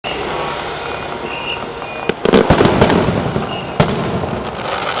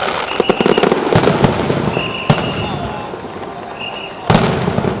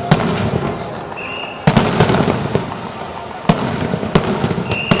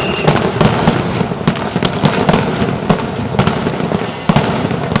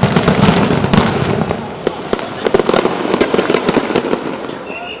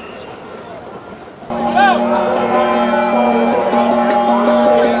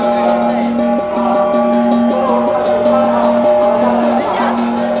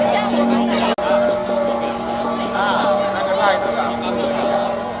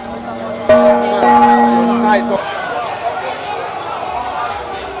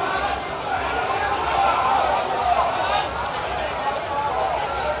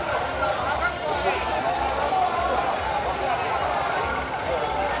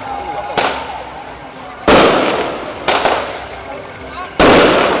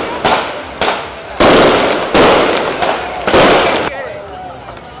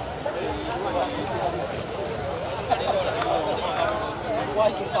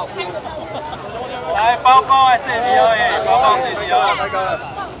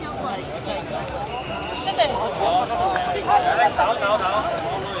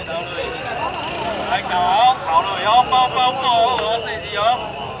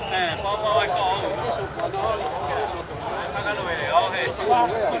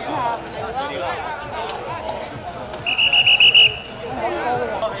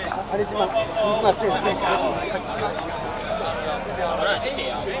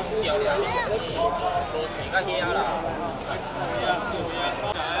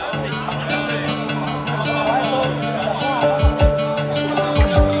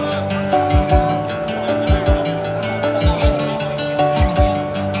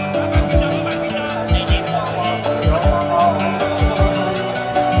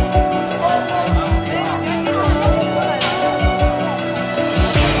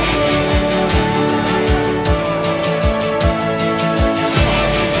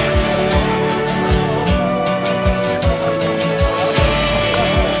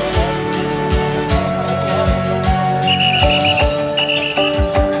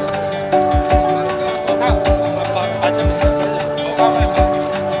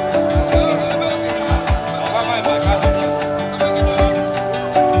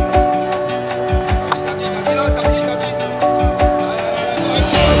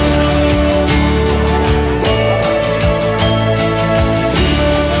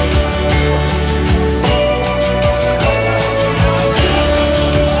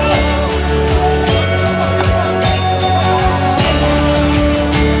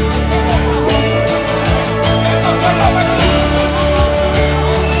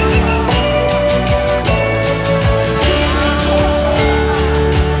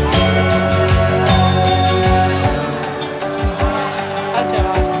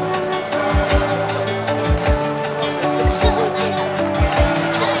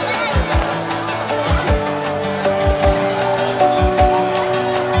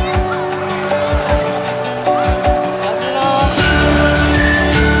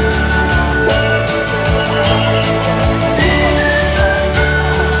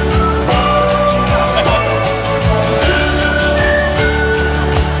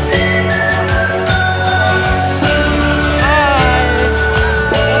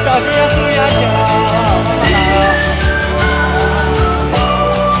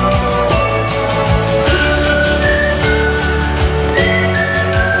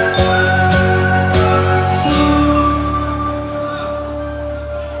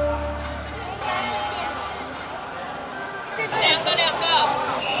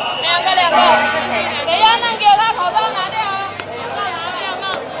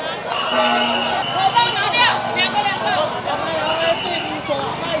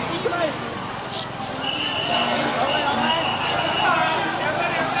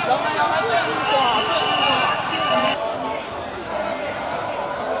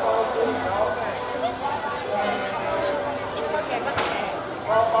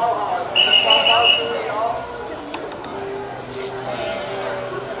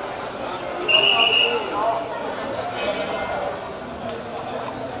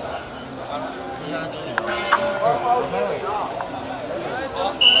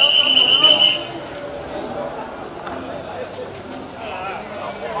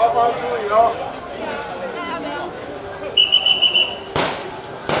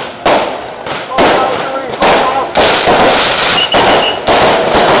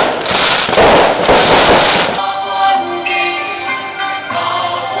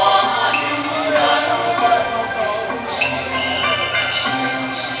星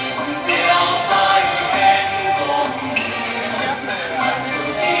星迢发于黑。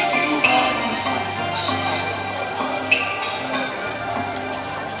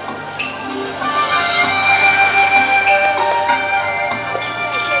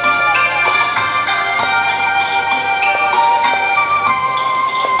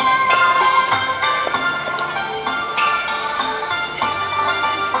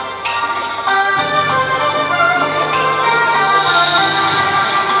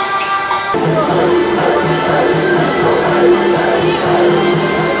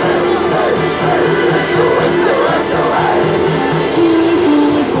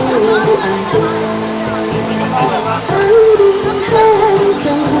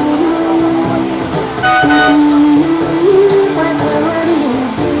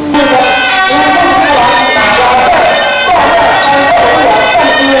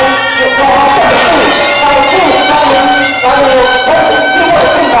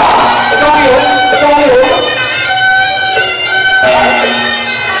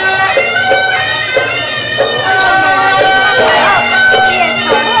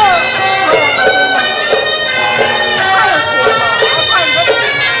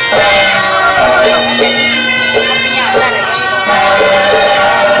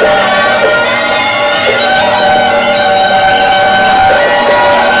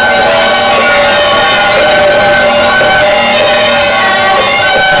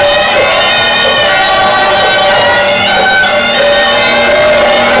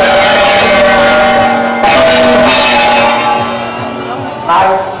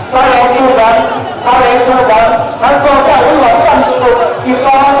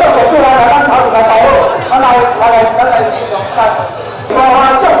花花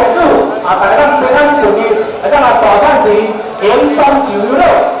送给主，大家平安顺利，大家大赚钱，迎双寿乐，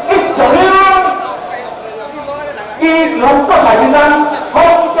一上香。祈求国泰民安，风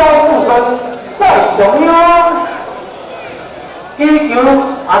调雨顺，再上香。祈求向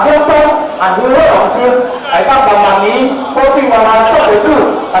东，向好往生，大家万年，保庇万万送给主，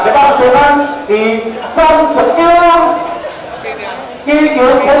大家平安，上香。祈求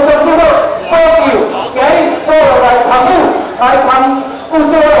天上圣母保佑，今日所有来参与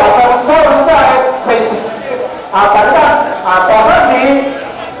这个活动所有在前线大家大汉子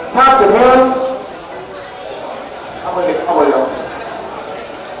他上香，未用，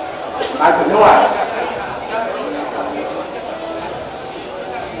来上香来。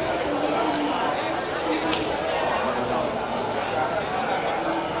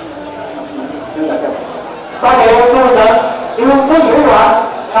三年主持人。由主委员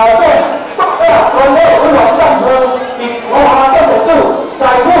后边北亚专业委员赞成，以国华政府主在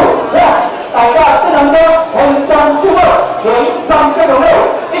此让大家这两个天上圣母平上这种路，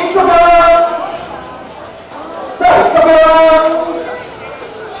一个再一个三个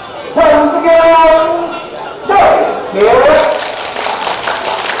对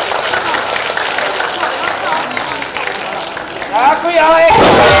写。啊，可以啊！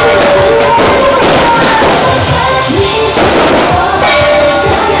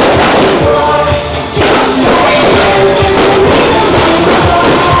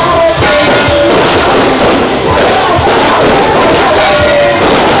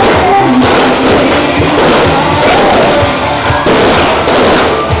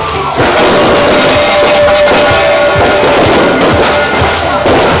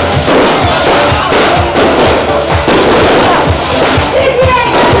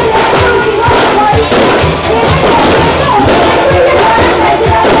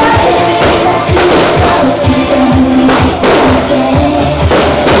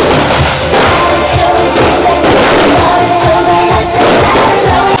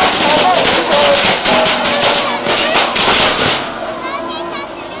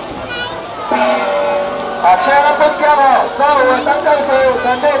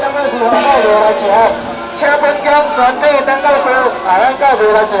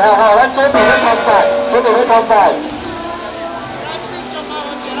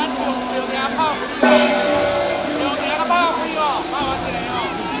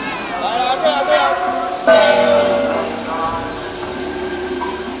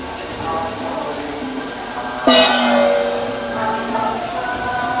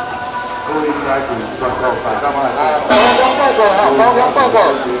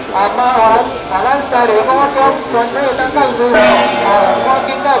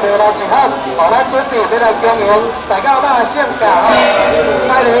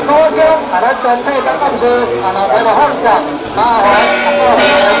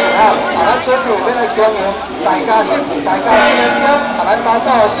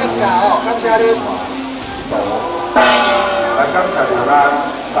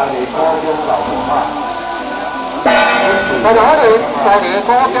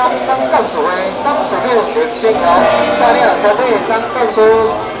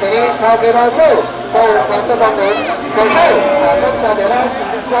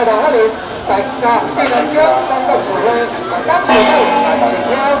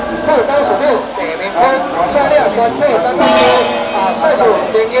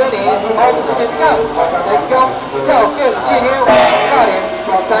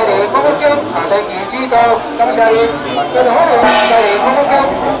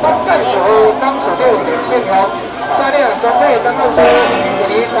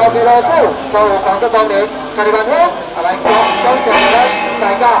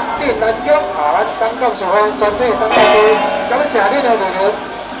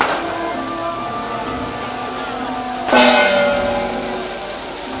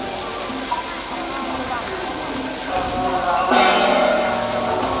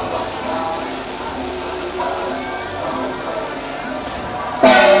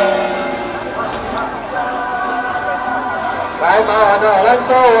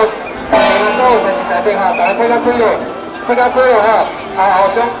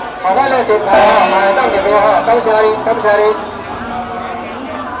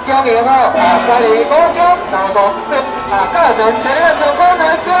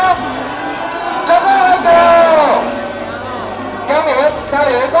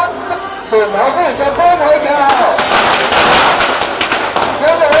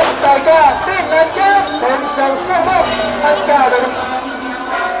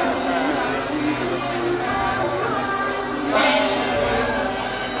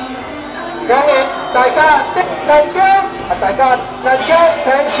大家的能量。大家人家天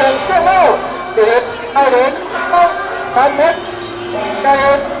上圣母，第20173天，加油！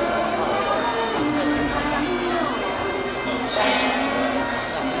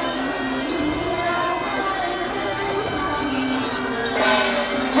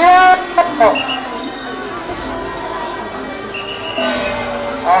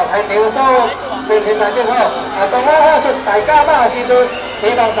台场所进行来之后，当我发出大家马的时阵，希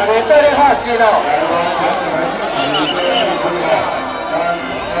望大家做咧发指咯。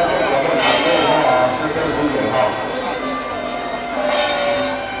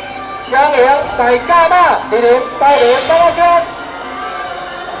响应大家马2018帮我讲。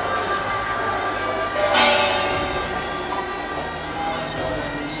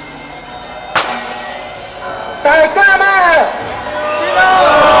大家马。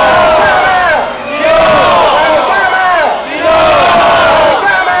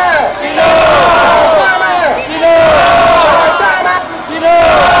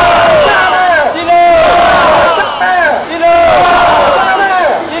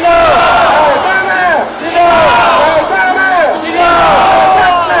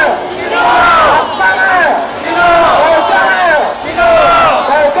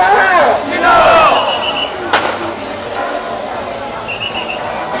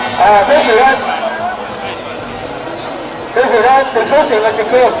这是出现的一个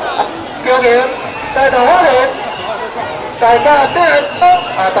叫名，在度欢迎大家点来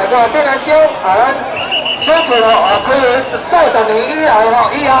大家点来招咱宣传开园40年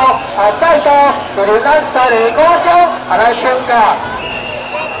以后再度就是咱3个古奖来参加。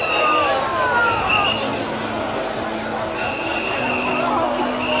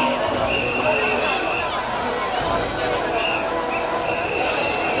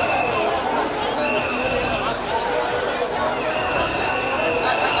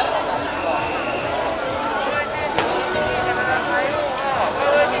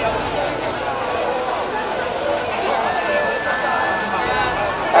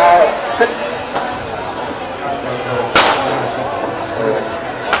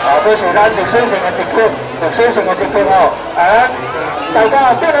这是咱历史性的一刻，历史性的一刻哦。大家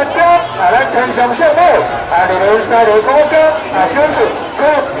点来奖咱天上圣母2003年古奖宣传去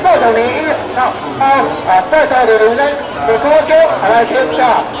40年以后再度2000咱的古奖来参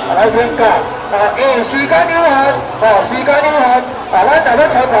加，因为时间有限，咱大家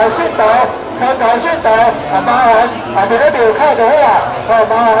参考信徒，麻烦一个条卡就好啊，麻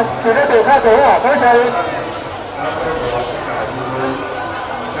烦一个条卡就好啊，多谢你。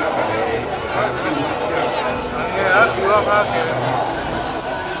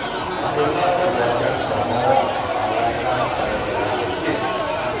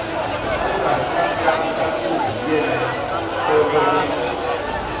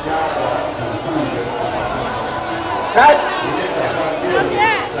来，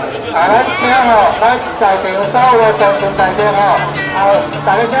咱请咱在场所有的众大众大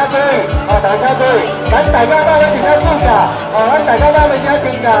家请注意，大家请注意，咱大家咱直接参加，咱大家咱直接参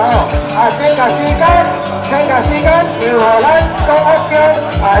加参加时间就互咱公屋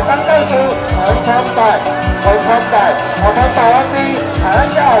长当教授传达完毕，咱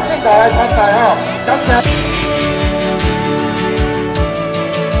之后信徒来传达感谢。